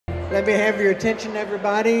Let me have your attention,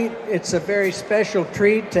 everybody. It's a very special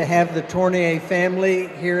treat to have the Tournier family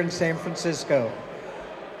here in San Francisco.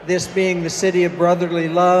 This being the city of brotherly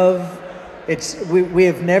love, we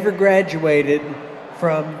have never graduated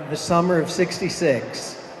from the summer of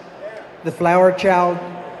 '66. The Flower Child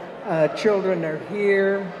children are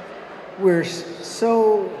here. We're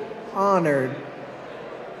so honored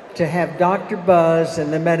to have Dr. Buzz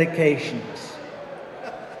and the Medications.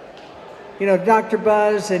 You know, Dr.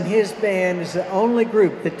 Buzz and his band is the only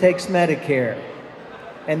group that takes Medicare.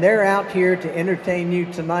 And they're out here to entertain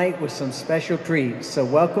you tonight with some special treats. So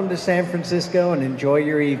welcome to San Francisco and enjoy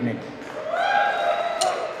your evening.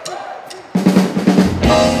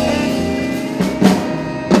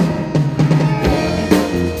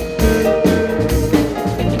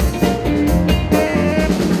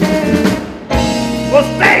 Well,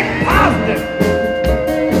 stay positive.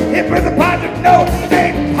 Hit with a positive note,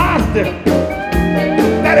 stay positive.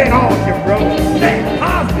 That ain't all, Jim Rose. Stay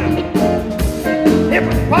positive. Hit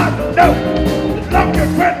with a positive note. As long as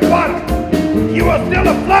you're treading water, you are still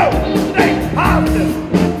afloat. Stay positive.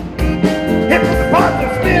 Hit with a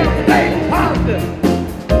positive spin, stay positive.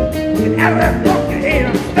 Get out of that funk you're in,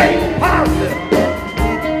 stay positive.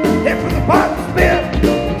 Hit with a positive spin,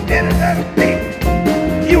 in and out of beat.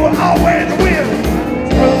 You will always win.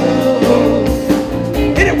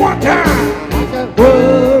 Hit it one time. I got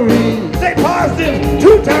worries. Stay positive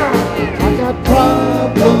 2 times. I got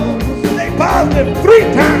problems. Stay positive 3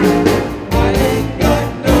 times. I ain't got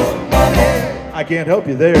no money. I can't help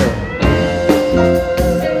you there.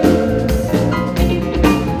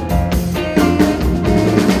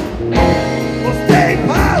 Well, stay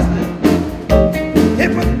positive.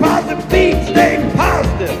 Hit with positive beat. Stay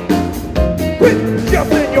positive. Quit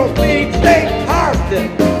jumping your feet. Stay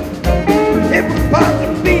positive. Hit with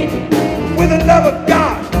positive beat. With the love of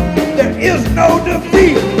God, there is no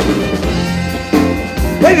defeat.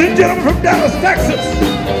 Ladies and gentlemen from Dallas, Texas,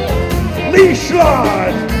 Lee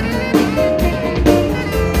Schlard.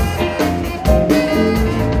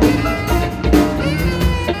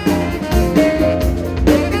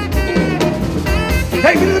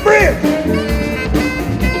 Take me to the bridge.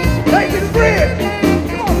 Take me to the bridge.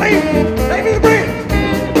 Come on, Lee. Take me to the bridge.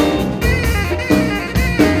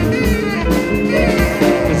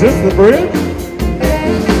 Is this the bridge?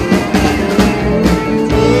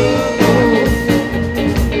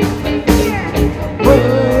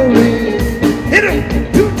 Worries. Hit it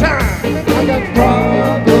 2 times. I got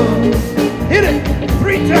problems. Hit it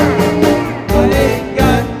 3 times. I ain't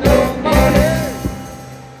got no money.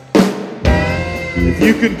 If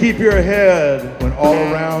you can keep your head when all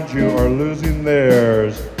around you are losing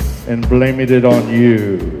theirs and blaming it on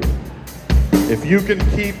you. If you can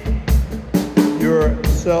keep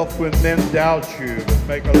yourself when men doubt you, but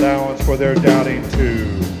make allowance for their doubting too.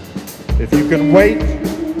 If you can wait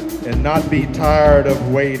and not be tired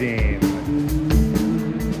of waiting,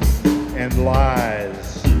 and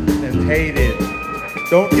lies and hated.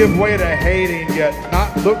 Don't give way to hating, yet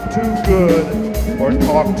not look too good or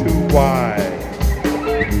talk too wise.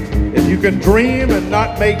 If you can dream and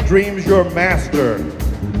not make dreams your master,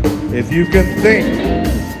 if you can think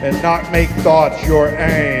and not make thoughts your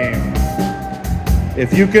aim,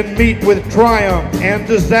 if you can meet with triumph and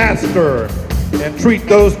disaster and treat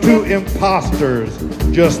those two imposters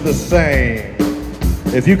just the same,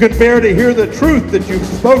 if you can bear to hear the truth that you've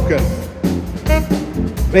spoken,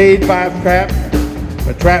 made by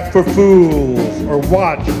a trap for fools, or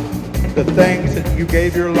watch the things that you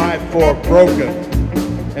gave your life for broken,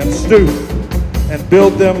 and stoop and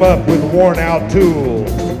build them up with worn out tools.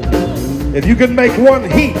 If you can make one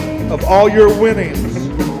heat of all your winnings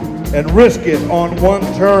and risk it on one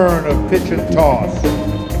turn of pitch and toss,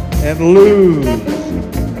 and lose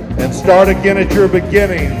and start again at your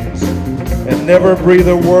beginnings and never breathe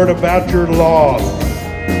a word about your loss.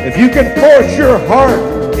 If you can force your heart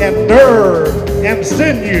and nerve and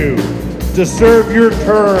sinew to serve your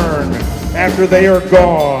turn after they are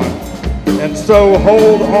gone, and so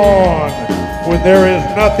hold on when there is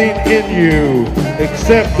nothing in you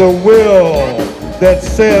except the will that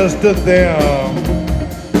says to them,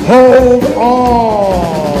 hold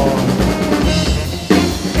on.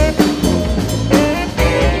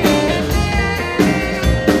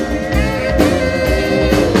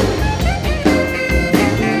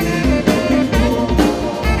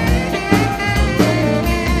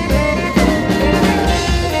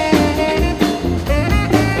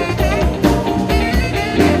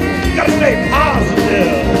 Stay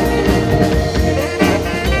positive.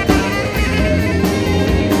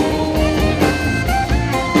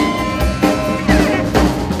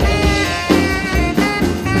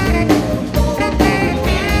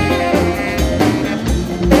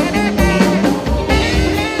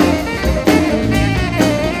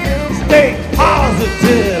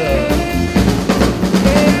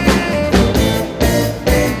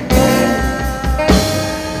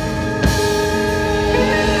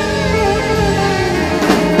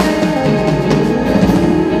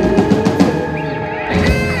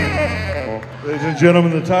 Ladies and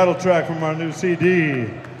gentlemen, the title track from our new CD,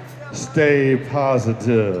 Stay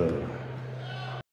Positive.